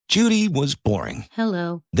Judy was boring.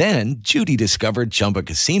 Hello. Then Judy discovered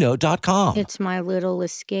ChumbaCasino.com. It's my little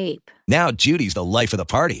escape. Now Judy's the life of the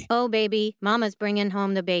party. Oh, baby, mama's bringing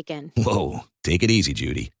home the bacon. Whoa, take it easy,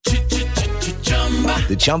 Judy.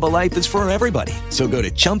 The Chumba life is for everybody. So go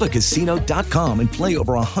to ChumbaCasino.com and play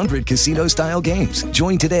over 100 casino-style games.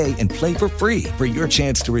 Join today and play for free for your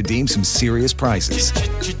chance to redeem some serious prizes.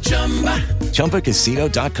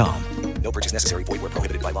 ChumbaCasino.com. No purchase necessary. Void where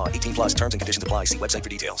prohibited by law. 18 plus terms and conditions apply. See website for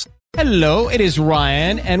details. Hello, it is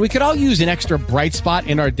Ryan, and we could all use an extra bright spot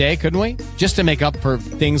in our day, couldn't we? Just to make up for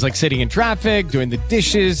things like sitting in traffic, doing the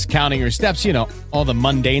dishes, counting your steps, you know, all the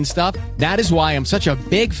mundane stuff. That is why I'm such a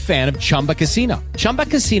big fan of Chumba Casino. Chumba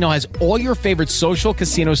Casino has all your favorite social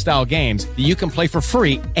casino-style games that you can play for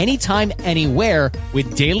free anytime, anywhere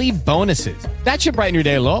with daily bonuses. That should brighten your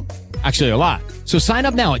day a little. Actually, a lot. So sign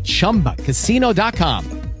up now at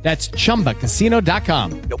ChumbaCasino.com. That's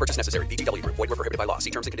ChumbaCasino.com. No purchase necessary. VGW Group. Void where prohibited by law. See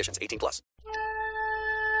terms and conditions. 18 plus.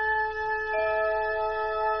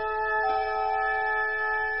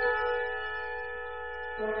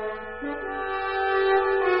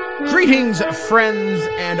 Greetings, friends,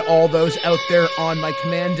 and all those out there on my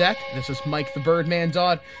command deck. This is Mike the Birdman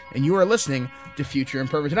Dodd, and you are listening to Future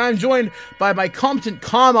Imperfect. And I'm joined by my competent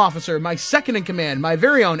comm officer, my second in command, my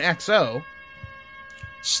very own XO,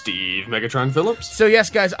 Steve Megatron Phillips. So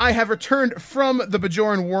yes, guys, I have returned from the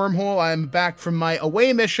Bajoran wormhole. I'm back from my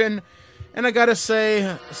away mission, and I gotta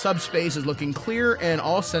say, subspace is looking clear, and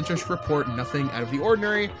all sensors report nothing out of the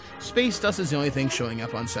ordinary. Space dust is the only thing showing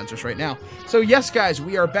up on sensors right now. So yes, guys,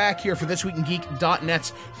 we are back here for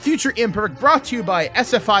ThisWeekInGeek.net's Future Imperfect, brought to you by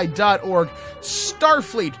SFI.org,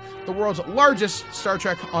 Starfleet, the world's largest Star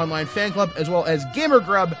Trek online fan club, as well as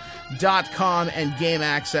GamerGrub.com and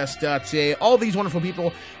GameAccess.ca. All these wonderful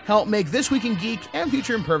people help make This Week in Geek and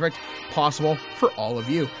Future Imperfect possible for all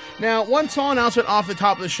of you. Now, one small announcement off the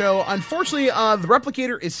top of the show. Unfortunately, the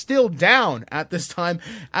Replicator is still down at this time,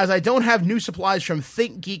 as I don't have new supplies from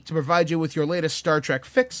ThinkGeek to provide you with your latest Star Trek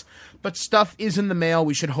fix, but stuff is in the mail.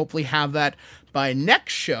 We should hopefully have that by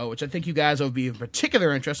next show, which I think you guys will be of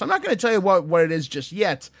particular interest. I'm not going to tell you what it is just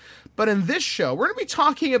yet, but in this show, we're going to be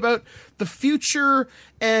talking about the future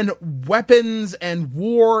and weapons and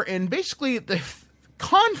war and basically the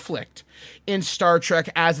conflict in Star Trek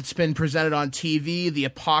as it's been presented on TV, the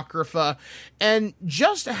Apocrypha, and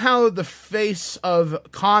just how the face of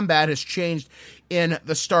combat has changed in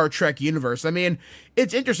the Star Trek universe. I mean,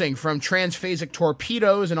 it's interesting, from transphasic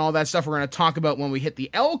torpedoes and all that stuff we're going to talk about when we hit the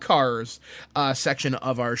LCARS section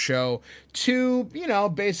of our show, to, you know,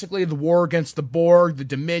 basically the war against the Borg, the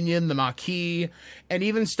Dominion, the Maquis, and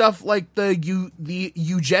even stuff like the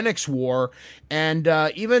eugenics war, and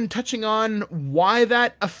even touching on why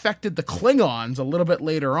that affected the Klingons a little bit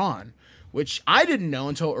later on, which I didn't know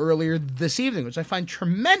until earlier this evening, which I find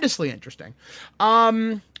tremendously interesting.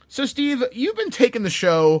 So, Steve, you've been taking the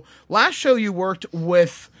show. Last show you worked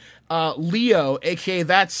with Leo, a.k.a.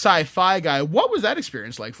 That Sci-Fi Guy. What was that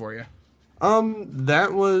experience like for you?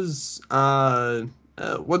 That was,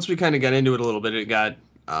 once we kind of got into it a little bit, it got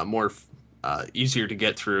more easier to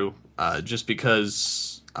get through, just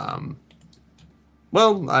because,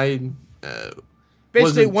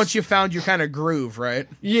 basically, once you found your kind of groove, right?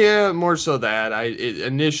 Yeah, more so that.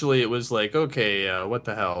 Initially, it was like, okay, what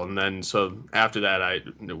the hell? And then, so after that,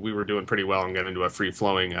 we were doing pretty well and got into a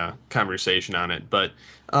free-flowing conversation on it. But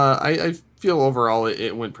I feel overall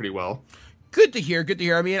it went pretty well. Good to hear, good to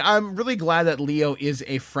hear. I mean, I'm really glad that Leo is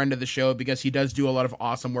a friend of the show, because he does do a lot of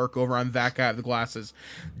awesome work over on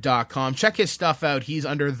ThatGuyWithTheGlasses.com. Check his stuff out. He's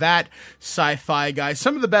under That Sci-Fi Guy.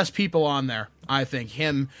 Some of the best people on there, I think,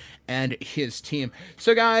 him and his team.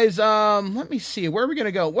 So, guys, let me see. Where are we going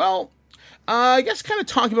to go? Well, I guess kind of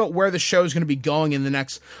talking about where the show is going to be going in the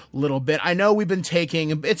next little bit. I know we've been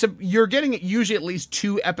taking, you're getting usually at least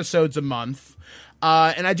 2 episodes a month.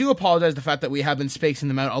 And I do apologize the fact that we have been spacing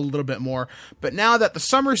them out a little bit more. But now that the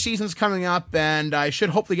summer season's coming up, and I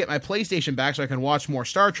should hopefully get my PlayStation back so I can watch more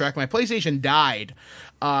Star Trek. My PlayStation died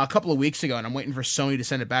a couple of weeks ago, and I'm waiting for Sony to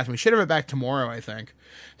send it back to me. We should have it back tomorrow, I think.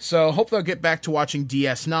 So hopefully I'll get back to watching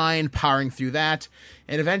DS9, powering through that,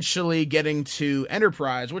 and eventually getting to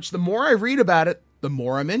Enterprise, which the more I read about it, the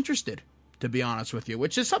more I'm interested, to be honest with you,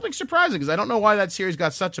 which is something surprising, because I don't know why that series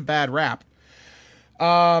got such a bad rap.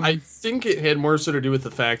 I think it had more so to do with the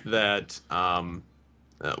fact that,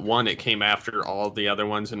 one, it came after all the other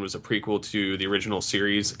ones and was a prequel to the original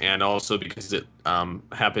series, and also because it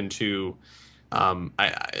happened to,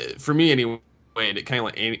 for me anyway, it kind of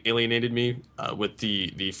like alienated me with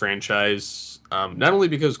the franchise, not only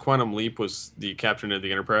because Quantum Leap was the captain of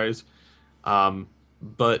the Enterprise,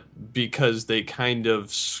 but because they kind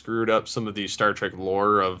of screwed up some of the Star Trek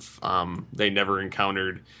lore of they never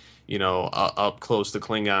encountered, up close the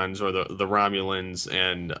Klingons or the Romulans,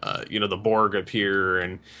 and the Borg appear,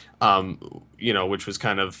 and which was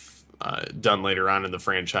kind of done later on in the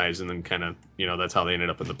franchise, and then kind of that's how they ended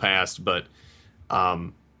up in the past. But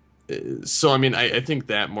so I mean, I think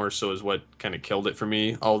that more so is what kind of killed it for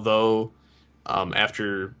me. Although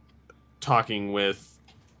after talking with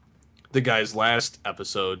the guy's last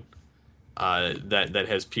episode, that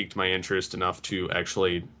has piqued my interest enough to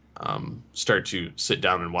actually start to sit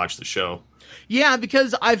down and watch the show. Yeah,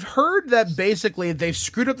 because I've heard that basically they've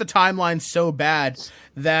screwed up the timeline so bad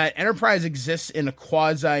that Enterprise exists in a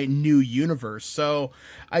quasi-new universe. So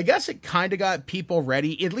I guess it kind of got people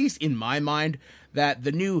ready, at least in my mind, that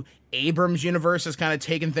the new Abrams universe has kind of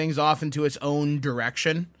taken things off into its own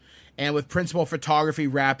direction. And with Principal Photography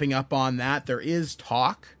wrapping up on that, there is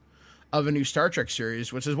talk of a new Star Trek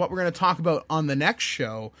series, which is what we're going to talk about on the next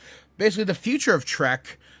show. Basically, the future of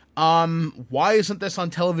Trek. Why isn't this on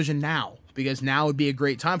television now? Because now would be a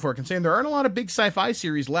great time for it, considering there aren't a lot of big sci-fi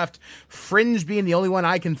series left. Fringe being the only one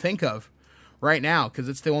I can think of right now, because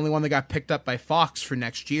it's the only one that got picked up by Fox for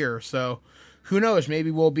next year. So who knows?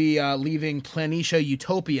 Maybe we'll be leaving Planitia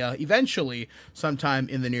Utopia eventually sometime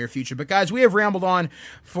in the near future. But guys, we have rambled on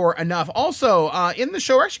for enough. Also, in the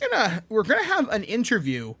show, we're gonna have an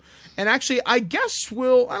interview, and actually, I guess I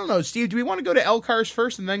don't know, Steve, do we want to go to LCARS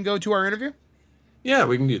first and then go to our interview? Yeah,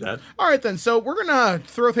 we can do that. All right, then. So we're going to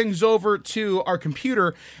throw things over to our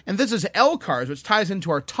computer, and this is LCARS, which ties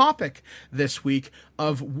into our topic this week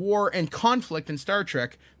of war and conflict in Star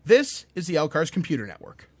Trek. This is the LCARS Computer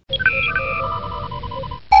Network.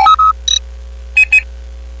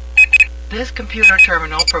 This computer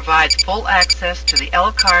terminal provides full access to the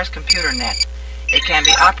LCARS computer net. It can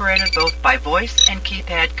be operated both by voice and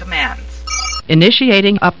keypad commands.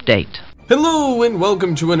 Initiating update. Hello and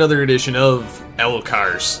welcome to another edition of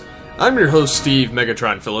LCARS. I'm your host, Steve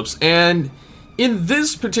Megatron Phillips, and in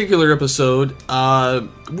this particular episode,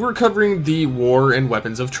 we're covering the war and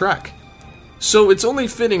weapons of Trek. So it's only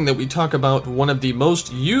fitting that we talk about one of the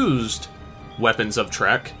most used weapons of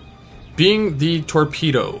Trek, being the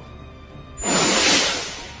torpedo.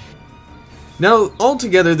 Now,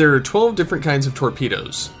 altogether, there are 12 different kinds of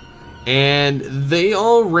torpedoes, and they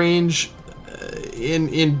all range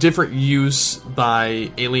in different use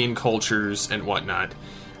by alien cultures and whatnot.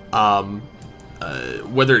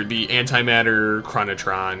 Whether it be antimatter,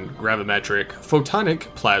 chronotron, gravimetric, photonic,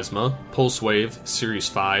 plasma, pulse wave, Series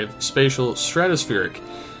 5, spatial, stratospheric.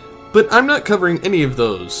 But I'm not covering any of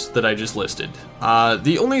those that I just listed.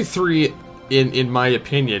 The only three, in my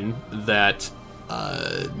opinion, that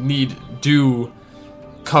need due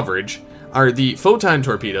coverage are the photon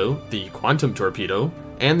torpedo, the quantum torpedo,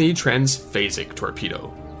 and the transphasic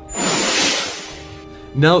torpedo.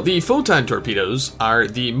 Now, the photon torpedoes are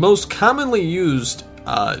the most commonly used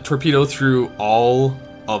torpedo through all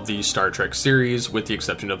of the Star Trek series, with the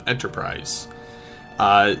exception of Enterprise.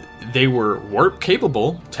 They were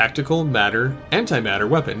warp-capable, tactical matter, antimatter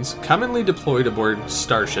weapons commonly deployed aboard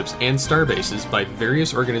starships and starbases by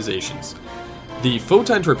various organizations. The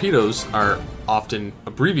photon torpedoes are often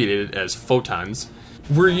abbreviated as photons,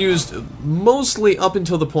 were used mostly up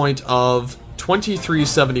until the point of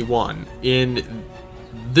 2371.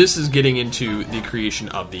 This is getting into the creation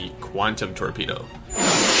of the quantum torpedo.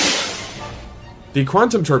 The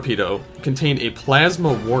quantum torpedo contained a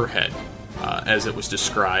plasma warhead, as it was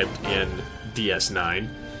described in DS9.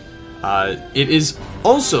 It is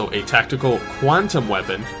also a tactical quantum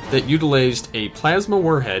weapon that utilized a plasma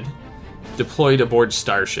warhead deployed aboard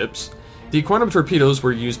starships. The quantum torpedoes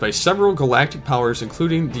were used by several galactic powers,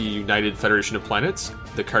 including the United Federation of Planets,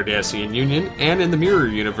 the Cardassian Union, and in the Mirror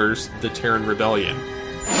Universe, the Terran Rebellion.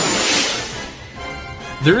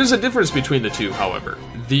 There is a difference between the two, however.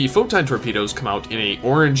 The photon torpedoes come out in a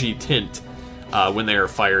orangey tint when they are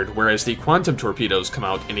fired, whereas the quantum torpedoes come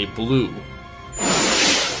out in a blue.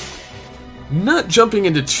 Not jumping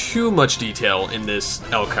into too much detail in this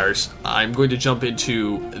LCARS, I'm going to jump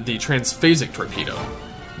into the transphasic torpedo.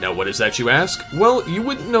 Now, what is that, you ask? Well, you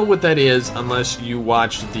wouldn't know what that is unless you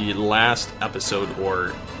watched the last episode,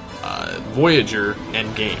 or Voyager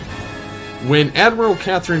Endgame. When Admiral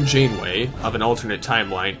Catherine Janeway, of an alternate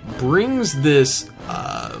timeline, brings this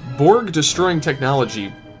Borg-destroying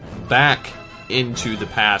technology back into the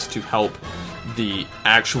past to help the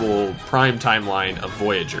actual prime timeline of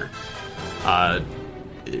Voyager.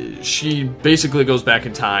 She basically goes back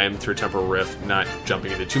in time through a temporal rift, not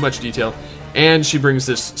jumping into too much detail, and she brings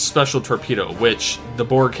this special torpedo, which the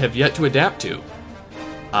Borg have yet to adapt to.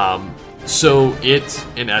 So it,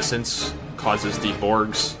 in essence, causes the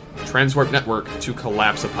Borg's transwarp network to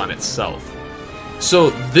collapse upon itself. So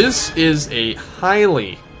this is a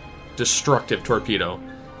highly destructive torpedo.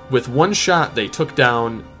 With one shot, they took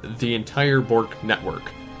down the entire Borg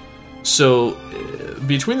network. So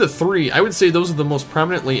between the three, I would say those are the most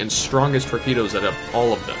prominently and strongest torpedoes out of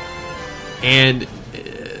all of them. And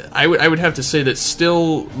I would have to say that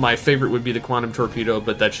still my favorite would be the Quantum Torpedo,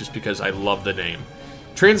 but that's just because I love the name.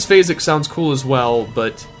 Transphasic sounds cool as well,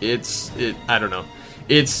 but I don't know.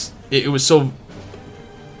 It was so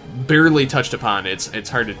barely touched upon. It's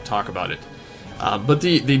hard to talk about it. But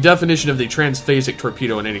the definition of the transphasic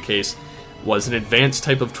torpedo in any case was an advanced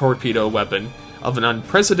type of torpedo weapon of an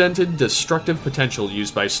unprecedented destructive potential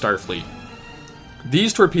used by Starfleet.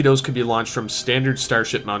 These torpedoes could be launched from standard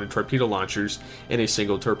Starship-mounted torpedo launchers, and a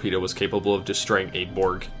single torpedo was capable of destroying a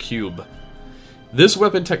Borg cube. This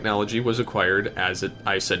weapon technology was acquired, as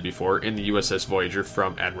I said before, in the USS Voyager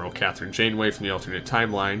from Admiral Catherine Janeway from the alternate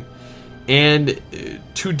timeline. And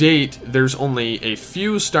to date, there's only a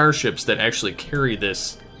few starships that actually carry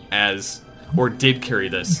this did carry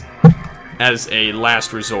this as a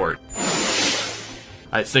last resort.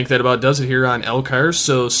 I think that about does it here on LCARS,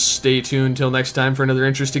 so stay tuned till next time for another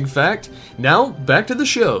interesting fact. Now, back to the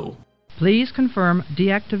show. Please confirm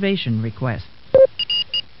deactivation request.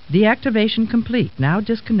 Deactivation complete. Now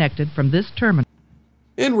disconnected from this terminal.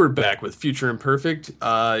 And we're back with Future Imperfect.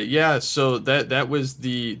 So that was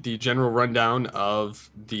the general rundown of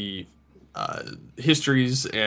the histories